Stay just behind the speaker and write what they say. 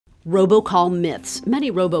Robocall myths.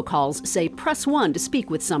 Many robocalls say press 1 to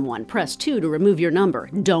speak with someone, press 2 to remove your number.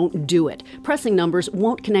 Don't do it. Pressing numbers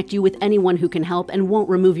won't connect you with anyone who can help and won't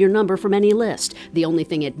remove your number from any list. The only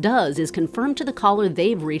thing it does is confirm to the caller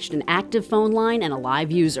they've reached an active phone line and a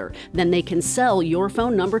live user. Then they can sell your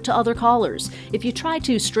phone number to other callers. If you try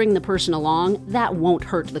to string the person along, that won't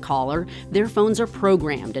hurt the caller. Their phones are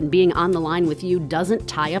programmed, and being on the line with you doesn't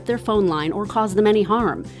tie up their phone line or cause them any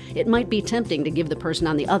harm. It might be tempting to give the person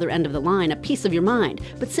on the other end of the line a piece of your mind,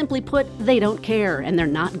 but simply put, they don't care and they're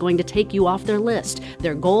not going to take you off their list.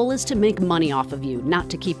 Their goal is to make money off of you, not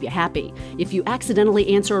to keep you happy. If you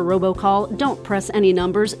accidentally answer a robocall, don't press any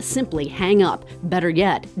numbers, simply hang up. Better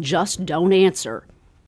yet, just don't answer.